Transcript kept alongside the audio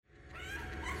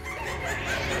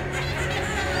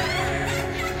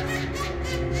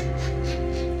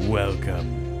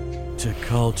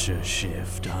Culture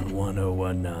Shift on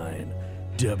 1019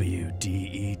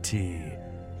 WDET.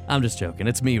 I'm just joking.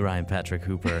 It's me, Ryan Patrick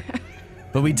Hooper.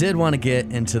 But we did want to get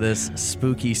into this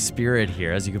spooky spirit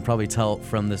here, as you can probably tell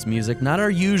from this music. Not our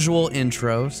usual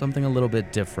intro, something a little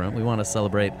bit different. We want to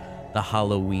celebrate the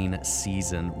Halloween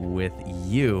season with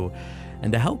you.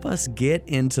 And to help us get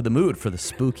into the mood for the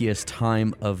spookiest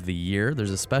time of the year,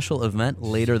 there's a special event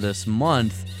later this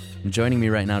month. And joining me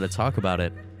right now to talk about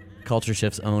it, Culture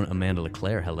Shift's own Amanda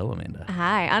LeClaire. Hello, Amanda.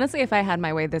 Hi. Honestly, if I had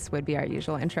my way, this would be our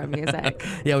usual intro music.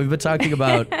 Yeah, we've been talking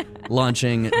about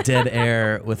launching Dead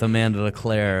Air with Amanda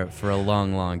LeClaire for a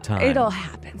long, long time. It'll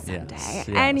happen someday. Yes.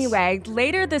 Anyway,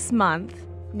 later this month,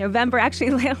 November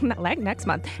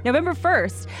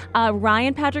 1st,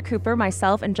 Ryan Patrick Hooper,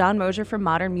 myself, and John Mosier from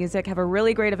Modern Music have a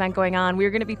really great event going on.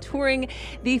 We're going to be touring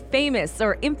the famous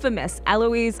or infamous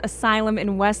Eloise Asylum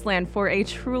in Westland for a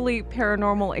truly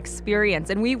paranormal experience.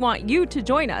 And we want you to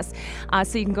join us.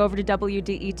 So you can go over to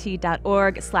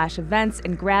wdet.org/events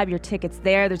and grab your tickets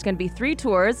there. There's going to be 3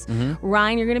 tours. Mm-hmm.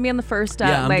 Ryan, you're going to be on the first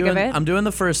leg of it. I'm doing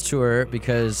the first tour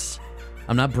because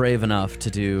I'm not brave enough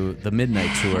to do the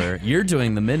midnight tour. You're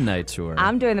doing the midnight tour.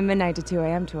 I'm doing the midnight to 2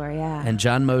 a.m. tour, yeah. And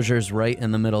John Mosier's right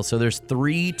in the middle. So there's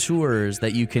 3 tours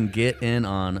that you can get in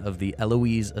on of the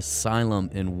Eloise Asylum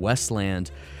in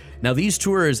Westland. Now, these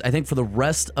tours, I think for the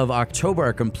rest of October,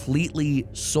 are completely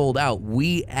sold out.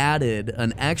 We added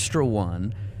an extra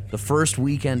one the first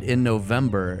weekend in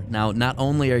November. Now, not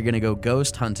only are you going to go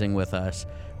ghost hunting with us,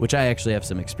 which I actually have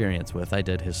some experience with. I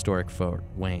did historic Fort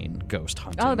Wayne ghost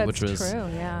hunting, which was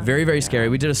very, very scary.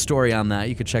 We did a story on that.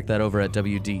 You could check that over at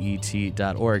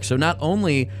wdet.org. So not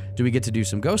only do we get to do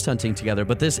some ghost hunting together,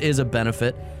 but this is a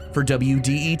benefit for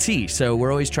WDET. So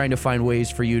we're always trying to find ways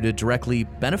for you to directly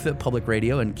benefit public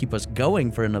radio and keep us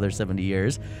going for another 70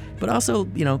 years, but also,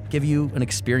 give you an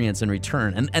experience in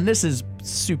return. And this is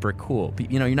super cool.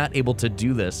 You're not able to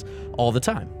do this all the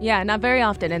time. Yeah, not very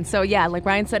often. And so, like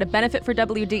Ryan said, a benefit for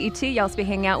WDET. You'll also be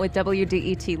hanging out with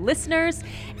WDET listeners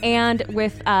and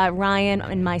with Ryan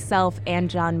and myself and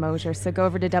John Mosier. So go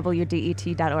over to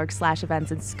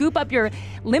wdet.org/events and scoop up your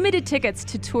limited tickets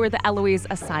to tour the Eloise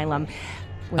Asylum.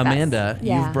 Amanda,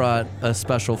 you've brought a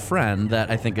special friend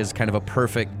that I think is kind of a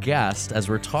perfect guest as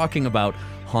we're talking about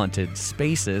haunted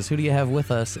spaces. Who do you have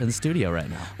with us in studio right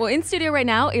now? Well, in studio right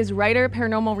now is writer,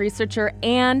 paranormal researcher,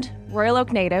 and Royal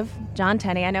Oak native, John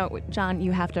Tenney. I know, John,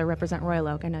 you have to represent Royal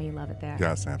Oak. I know you love it there.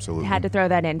 Yes, absolutely. Had to throw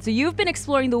that in. So you've been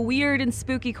exploring the weird and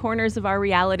spooky corners of our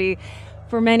reality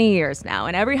for many years now.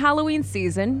 And every Halloween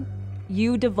season,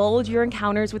 you divulge your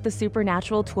encounters with the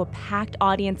supernatural to a packed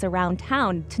audience around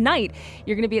town. Tonight,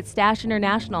 you're going to be at Stash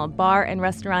International, a bar and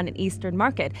restaurant in Eastern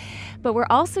Market. But we're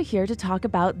also here to talk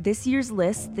about this year's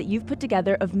list that you've put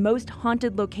together of most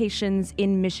haunted locations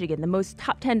in Michigan, the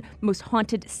top 10 most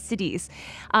haunted cities.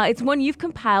 It's one you've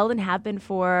compiled and have been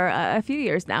for a few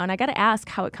years now, and I got to ask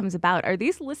how it comes about. Are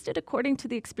these listed according to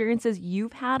the experiences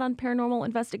you've had on paranormal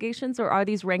investigations, or are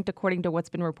these ranked according to what's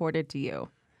been reported to you?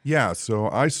 Yeah, so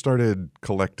I started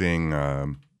collecting,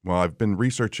 I've been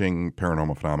researching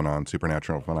paranormal phenomenon,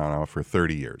 supernatural phenomena for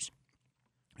 30 years.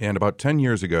 And about 10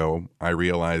 years ago, I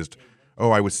realized,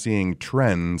 I was seeing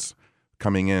trends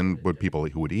coming in with people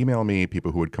who would email me,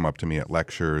 people who would come up to me at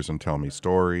lectures and tell me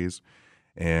stories.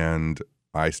 And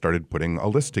I started putting a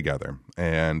list together.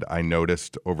 And I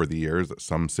noticed over the years that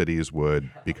some cities would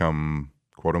become,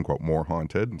 quote unquote, more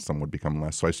haunted and some would become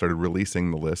less. So I started releasing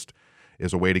the list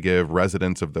as a way to give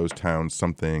residents of those towns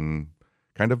something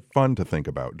kind of fun to think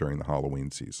about during the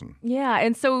Halloween season. Yeah,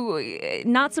 and so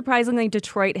not surprisingly,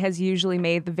 Detroit has usually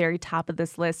made the very top of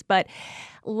this list, but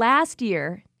last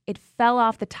year it fell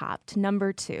off the top to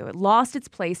number 2. It lost its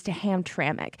place to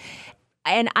Hamtramck.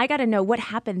 And I got to know what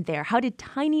happened there. How did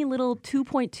tiny little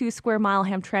 2.2 square mile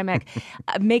Hamtramck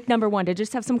make number 1? Did it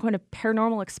just have some kind of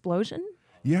paranormal explosion?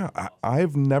 Yeah,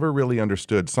 I've never really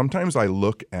understood. Sometimes I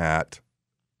look at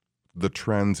the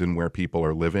trends in where people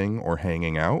are living or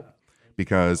hanging out,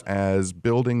 because as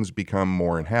buildings become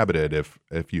more inhabited,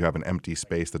 if you have an empty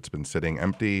space that's been sitting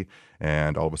empty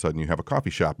and all of a sudden you have a coffee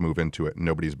shop move into it and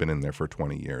nobody's been in there for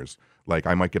 20 years, like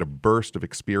I might get a burst of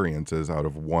experiences out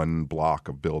of one block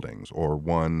of buildings or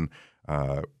one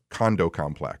condo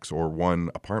complex or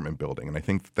one apartment building. And I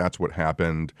think that's what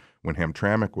happened when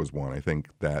Hamtramck was one. I think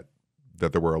that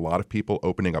there were a lot of people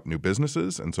opening up new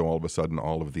businesses, and so all of a sudden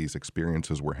all of these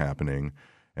experiences were happening.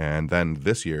 And then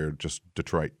this year, just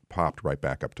Detroit popped right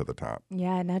back up to the top.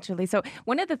 Yeah, naturally. So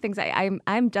one of the things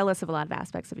I'm jealous of a lot of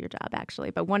aspects of your job,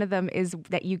 actually, but one of them is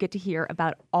that you get to hear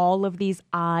about all of these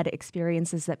odd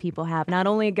experiences that people have, not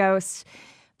only ghosts,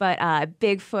 but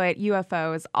Bigfoot,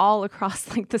 UFOs, all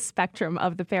across like the spectrum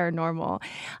of the paranormal.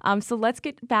 So let's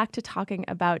get back to talking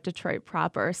about Detroit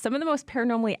proper. Some of the most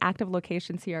paranormally active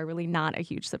locations here are really not a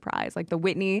huge surprise, like the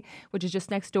Whitney, which is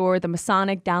just next door, the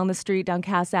Masonic down the street, down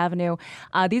Cass Avenue.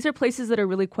 These are places that are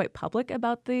really quite public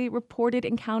about the reported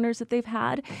encounters that they've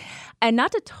had. And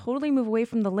not to totally move away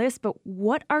from the list, but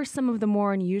what are some of the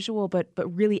more unusual but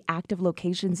really active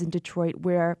locations in Detroit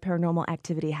where paranormal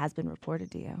activity has been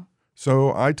reported to you?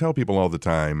 So I tell people all the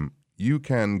time, you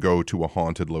can go to a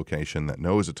haunted location that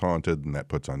knows it's haunted and that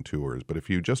puts on tours. But if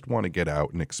you just want to get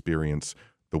out and experience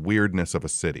the weirdness of a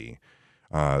city,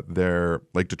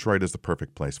 Detroit is the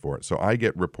perfect place for it. So I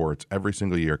get reports every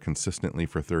single year consistently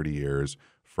for 30 years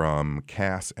from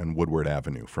Cass and Woodward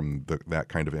Avenue, from that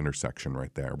kind of intersection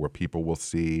right there, where people will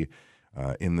see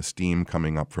in the steam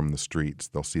coming up from the streets,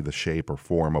 they'll see the shape or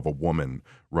form of a woman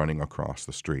running across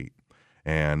the street.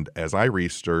 And as I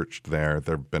researched there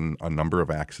have been a number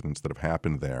of accidents that have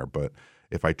happened there. But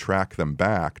if I track them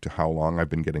back to how long I've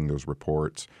been getting those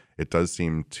reports, it does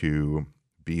seem to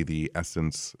be the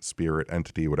essence, spirit,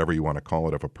 entity, whatever you want to call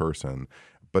it, of a person.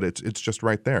 But it's just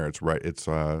right there. It's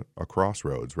a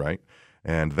crossroads, right?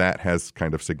 And that has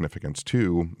kind of significance,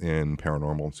 too, in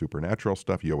paranormal and supernatural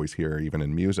stuff. You always hear, even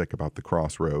in music, about the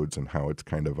crossroads and how it's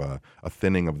kind of a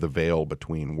thinning of the veil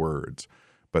between words.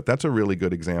 But that's a really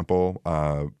good example.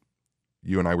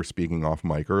 You and I were speaking off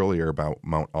mic earlier about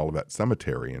Mount Olivet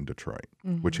Cemetery in Detroit,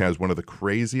 which has one of the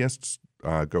craziest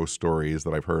ghost stories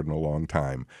that I've heard in a long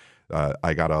time.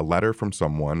 I got a letter from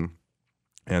someone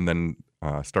and then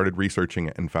started researching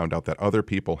it and found out that other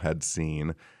people had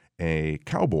seen a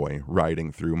cowboy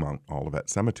riding through Mount Olivet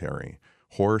Cemetery.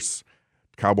 Horse,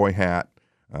 cowboy hat.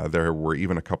 There were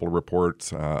even a couple of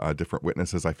reports, different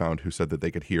witnesses I found who said that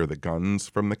they could hear the guns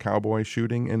from the cowboy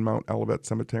shooting in Mount Olivet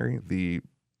Cemetery. The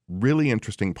really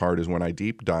interesting part is when I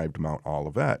deep dived Mount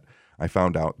Olivet, I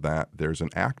found out that there's an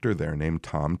actor there named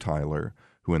Tom Tyler,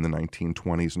 who in the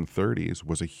 1920s and 30s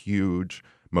was a huge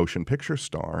motion picture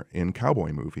star in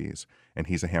cowboy movies. And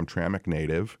he's a Hamtramck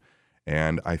native.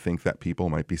 And I think that people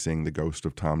might be seeing the ghost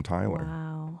of Tom Tyler.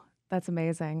 Wow. That's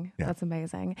amazing. Yeah. That's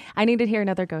amazing. I need to hear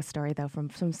another ghost story, though, from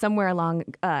somewhere along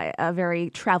a very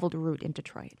traveled route in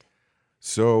Detroit.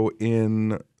 So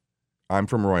I'm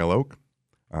from Royal Oak.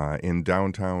 In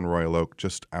downtown Royal Oak,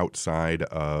 just outside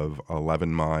of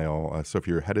 11 Mile. So if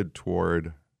you're headed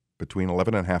toward between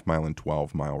 11.5 Mile and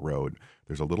 12 Mile Road,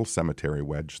 there's a little cemetery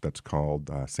wedge that's called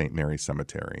St. Mary's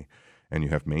Cemetery. And you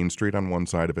have Main Street on one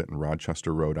side of it and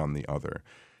Rochester Road on the other.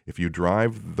 If you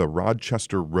drive the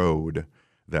Rochester Road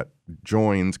that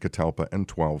joins Catalpa and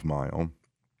 12 Mile,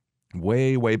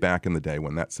 way, way back in the day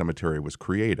when that cemetery was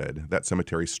created, that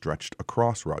cemetery stretched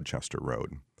across Rochester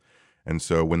Road. And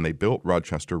so when they built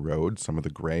Rochester Road, some of the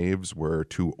graves were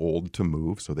too old to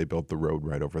move, so they built the road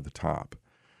right over the top.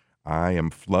 I am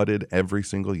flooded every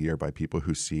single year by people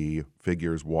who see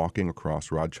figures walking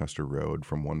across Rochester Road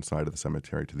from one side of the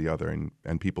cemetery to the other,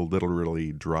 and people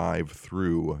literally drive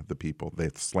through the people. They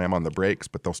slam on the brakes,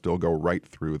 but they'll still go right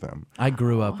through them. I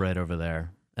grew up right over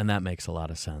there, and that makes a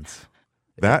lot of sense.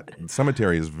 That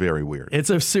cemetery is very weird. It's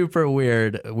a super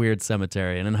weird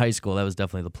cemetery, and in high school, that was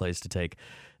definitely the place to take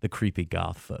the creepy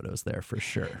goth photos there for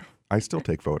sure. I still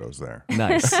take photos there.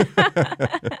 Nice.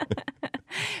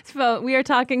 So we are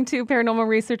talking to paranormal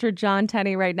researcher John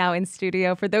Tenney right now in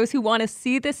studio. For those who want to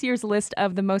see this year's list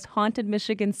of the most haunted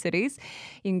Michigan cities,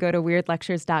 you can go to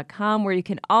weirdlectures.com, where you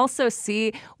can also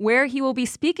see where he will be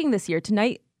speaking this year.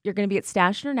 Tonight, you're going to be at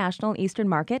Stash International in Eastern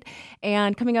Market.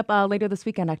 And coming up later this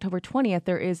weekend, October 20th,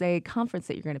 there is a conference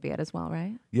that you're going to be at as well,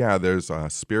 right? Yeah, there's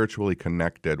Spiritually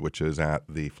Connected, which is at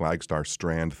the Flagstar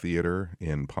Strand Theater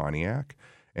in Pontiac.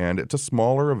 And it's a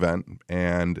smaller event.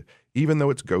 And even though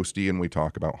it's ghosty and we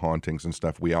talk about hauntings and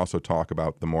stuff, we also talk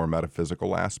about the more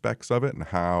metaphysical aspects of it and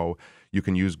how you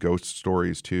can use ghost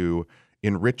stories to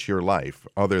enrich your life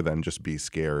other than just be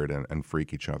scared and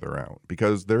freak each other out.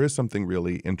 Because there is something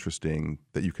really interesting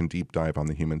that you can deep dive on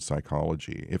the human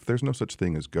psychology. If there's no such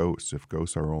thing as ghosts, if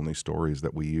ghosts are only stories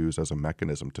that we use as a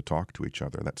mechanism to talk to each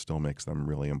other, that still makes them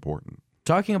really important.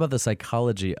 Talking about the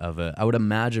psychology of it, I would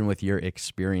imagine with your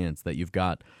experience that you've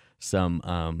got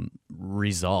some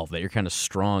resolve, that you're kind of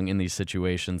strong in these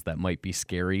situations that might be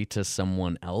scary to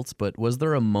someone else. But was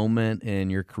there a moment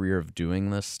in your career of doing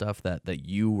this stuff that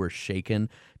you were shaken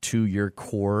to your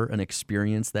core, an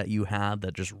experience that you had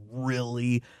that just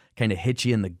really kind of hit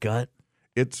you in the gut?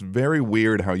 It's very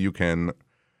weird how you can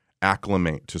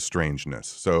acclimate to strangeness.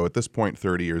 So at this point,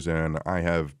 30 years in, I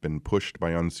have been pushed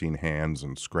by unseen hands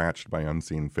and scratched by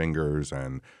unseen fingers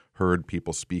and heard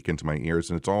people speak into my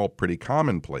ears, and it's all pretty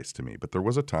commonplace to me. But there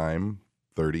was a time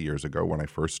 30 years ago when I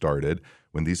first started,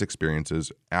 when these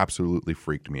experiences absolutely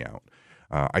freaked me out.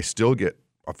 I still get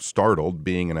startled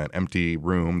being in an empty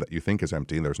room that you think is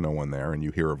empty, there's no one there, and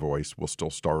you hear a voice will still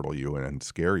startle you and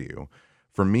scare you.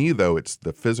 For me, though, it's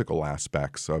the physical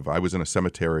aspects of, I was in a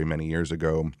cemetery many years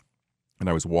ago, and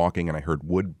I was walking and I heard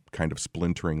wood kind of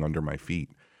splintering under my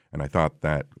feet. And I thought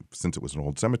that since it was an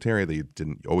old cemetery, they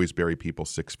didn't always bury people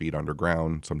 6 feet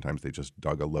underground. Sometimes they just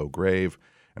dug a low grave.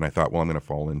 And I thought, well, I'm going to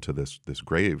fall into this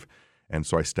grave. And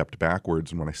so I stepped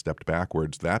backwards. And when I stepped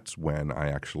backwards, that's when I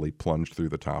actually plunged through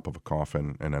the top of a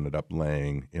coffin and ended up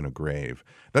laying in a grave.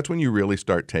 That's when you really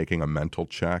start taking a mental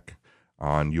check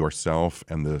on yourself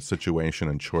and the situation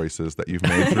and choices that you've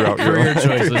made throughout your Career life.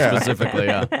 choices specifically,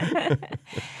 yeah.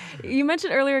 You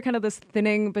mentioned earlier kind of this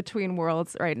thinning between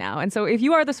worlds right now. And so if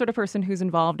you are the sort of person who's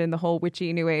involved in the whole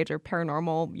witchy, new age, or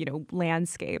paranormal,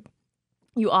 landscape,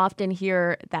 you often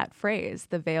hear that phrase,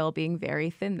 the veil being very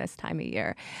thin this time of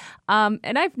year.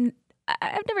 And I've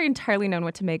never entirely known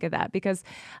what to make of that, because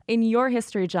in your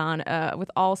history, John,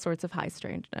 with all sorts of high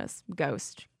strangeness,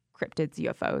 ghosts, cryptids,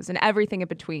 UFOs, and everything in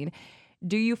between,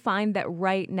 do you find that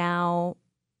right now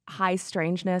high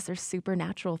strangeness or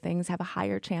supernatural things have a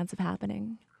higher chance of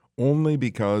happening? Only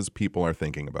because people are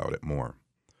thinking about it more.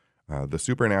 The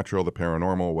supernatural, the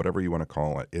paranormal, whatever you want to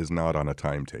call it, is not on a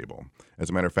timetable. As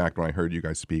a matter of fact, when I heard you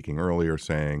guys speaking earlier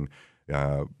saying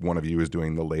one of you is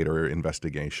doing the later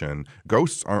investigation,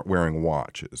 ghosts aren't wearing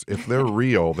watches. If they're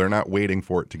real, they're not waiting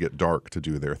for it to get dark to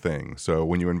do their thing. So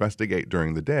when you investigate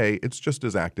during the day, it's just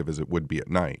as active as it would be at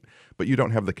night. But you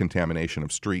don't have the contamination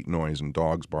of street noise and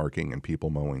dogs barking and people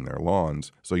mowing their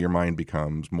lawns. So your mind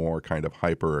becomes more kind of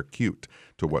hyper acute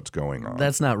to what's going on.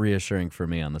 That's not reassuring for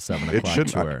me on the 7 o'clock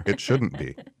tour. It shouldn't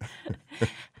be.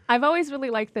 I've always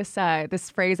really liked this this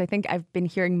phrase. I think I've been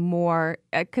hearing more,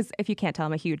 because if you can't tell,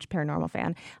 I'm a huge paranormal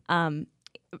fan,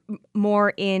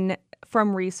 more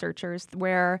from researchers,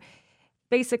 where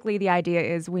basically the idea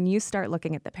is when you start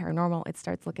looking at the paranormal, it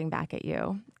starts looking back at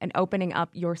you, and opening up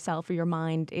yourself or your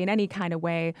mind in any kind of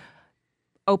way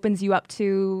opens you up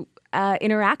to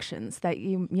interactions that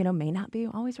you may not be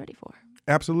always ready for.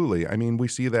 Absolutely. I mean, we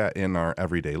see that in our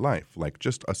everyday life, like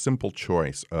just a simple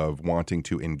choice of wanting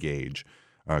to engage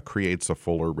creates a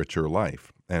fuller, richer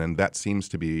life. And that seems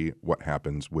to be what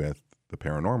happens with the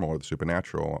paranormal or the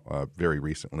supernatural very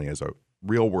recently, as a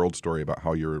real world story about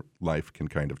how your life can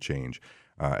kind of change.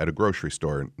 At a grocery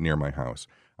store near my house,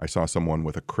 I saw someone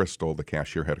with a crystal. The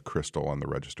cashier had a crystal on the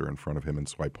register in front of him, and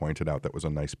so I pointed out that was a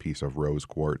nice piece of rose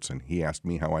quartz, and he asked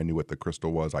me how I knew what the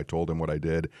crystal was. I told him what I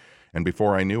did, and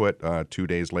before I knew it, 2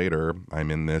 days later,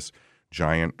 I'm in this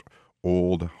giant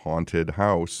old haunted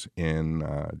house in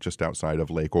just outside of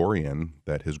Lake Orion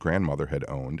that his grandmother had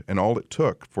owned. And all it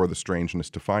took for the strangeness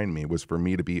to find me was for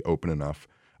me to be open enough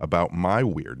about my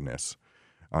weirdness.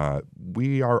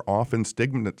 We are often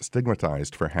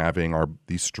stigmatized for having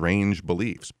these strange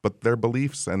beliefs, but they're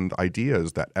beliefs and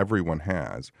ideas that everyone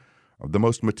has. The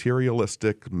most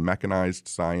materialistic, mechanized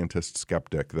scientist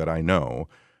skeptic that I know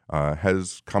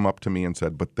has come up to me and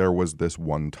said, but there was this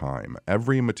one time.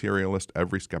 Every materialist,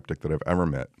 every skeptic that I've ever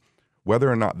met, whether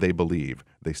or not they believe,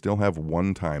 they still have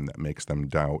one time that makes them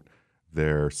doubt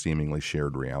their seemingly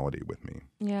shared reality with me.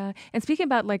 Yeah. And speaking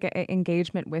about like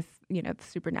engagement with, the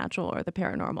supernatural or the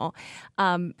paranormal,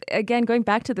 again, going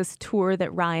back to this tour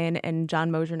that Ryan and John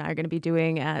Mosier and I are going to be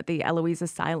doing at the Eloise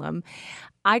Asylum,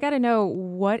 I got to know,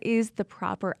 what is the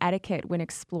proper etiquette when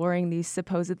exploring these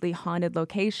supposedly haunted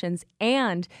locations,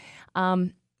 and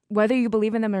whether you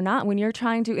believe in them or not, when you're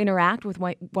trying to interact with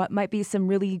what might be some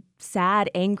really sad,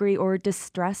 angry, or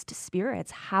distressed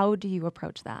spirits, how do you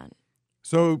approach that?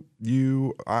 So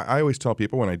I always tell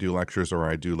people when I do lectures or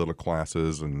I do little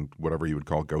classes and whatever you would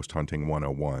call ghost hunting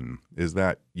 101, is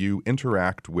that you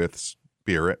interact with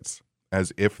spirits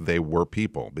as if they were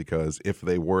people, because if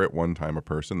they were at one time a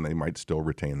person, they might still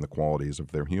retain the qualities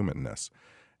of their humanness.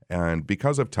 And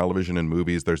because of television and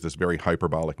movies, there's this very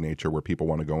hyperbolic nature where people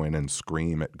want to go in and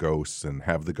scream at ghosts and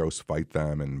have the ghosts fight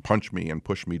them and punch me and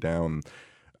push me down.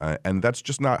 And that's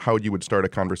just not how you would start a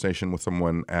conversation with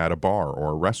someone at a bar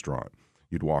or a restaurant.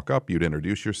 You'd walk up, you'd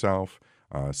introduce yourself,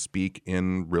 speak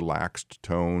in relaxed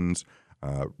tones,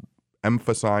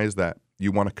 emphasize that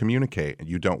you want to communicate and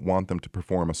you don't want them to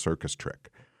perform a circus trick.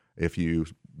 If you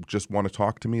just want to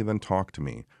talk to me, then talk to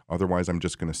me. Otherwise, I'm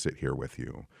just going to sit here with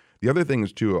you. The other thing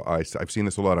is, too, I've seen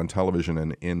this a lot on television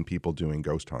and in people doing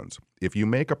ghost hunts. If you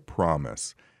make a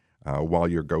promise while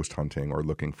you're ghost hunting or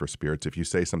looking for spirits, if you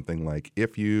say something like,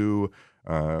 if you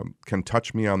can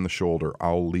touch me on the shoulder,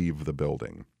 I'll leave the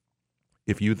building.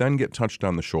 If you then get touched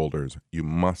on the shoulders, you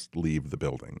must leave the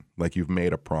building. Like you've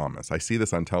made a promise. I see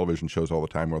this on television shows all the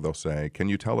time where they'll say, "Can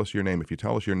you tell us your name? If you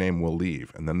tell us your name, we'll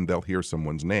leave." And then they'll hear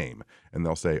someone's name and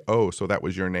they'll say, "Oh, so that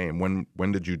was your name.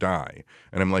 When did you die?"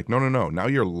 And I'm like, no. Now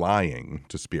you're lying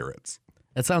to spirits.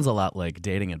 It sounds a lot like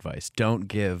dating advice. Don't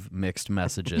give mixed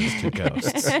messages to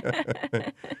ghosts.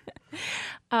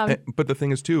 But the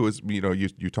thing is, too, is,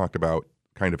 you talked about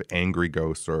kind of angry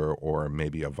ghosts or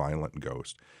maybe a violent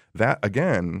ghost. That,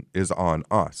 again, is on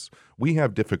us. We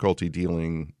have difficulty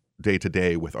dealing day to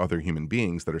day with other human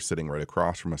beings that are sitting right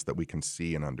across from us that we can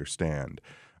see and understand.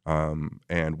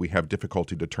 And we have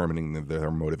difficulty determining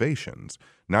their motivations.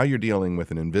 Now you're dealing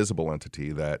with an invisible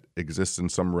entity that exists in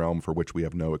some realm for which we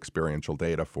have no experiential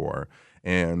data for.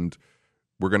 And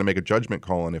we're going to make a judgment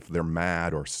call on if they're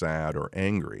mad or sad or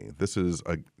angry. This is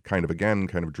a kind of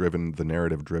driven, the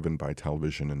narrative driven by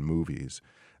television and movies.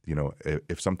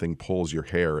 If something pulls your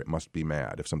hair, it must be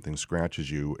mad. If something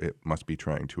scratches you, it must be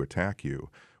trying to attack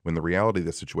you. When the reality of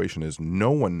the situation is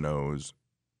no one knows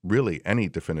really any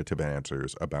definitive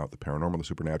answers about the paranormal, the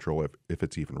supernatural, if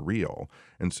it's even real.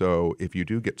 And so if you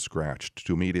do get scratched,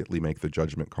 to immediately make the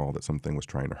judgment call that something was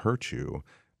trying to hurt you,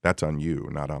 that's on you,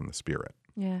 not on the spirit.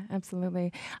 Yeah,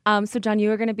 absolutely. So, John,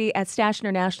 you are going to be at Stash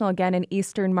International again in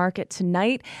Eastern Market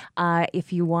tonight.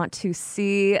 If you want to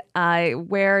see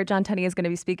where John Tenney is going to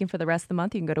be speaking for the rest of the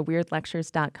month, you can go to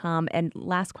weirdlectures.com. And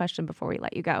last question before we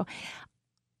let you go.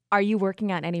 Are you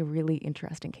working on any really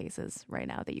interesting cases right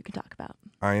now that you can talk about?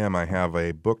 I am. I have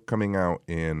a book coming out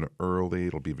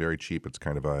it'll be very cheap. It's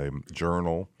kind of a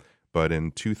journal. But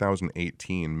in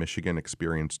 2018, Michigan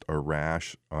experienced a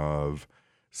rash of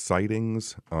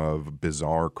sightings of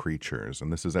bizarre creatures.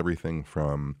 And this is everything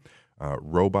from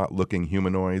robot-looking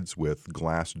humanoids with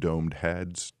glass-domed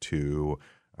heads to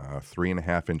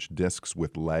 3.5-inch discs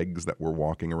with legs that were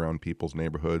walking around people's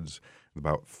neighborhoods.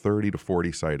 About 30 to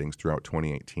 40 sightings throughout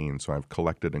 2018. So I've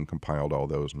collected and compiled all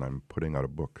those, and I'm putting out a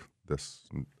book this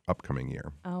upcoming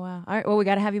year. Oh, wow. All right. Well, we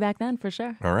got to have you back then for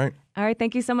sure. All right. All right.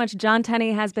 Thank you so much. John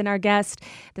Tenney has been our guest.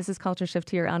 This is Culture Shift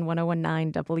here on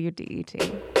 101.9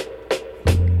 WDET.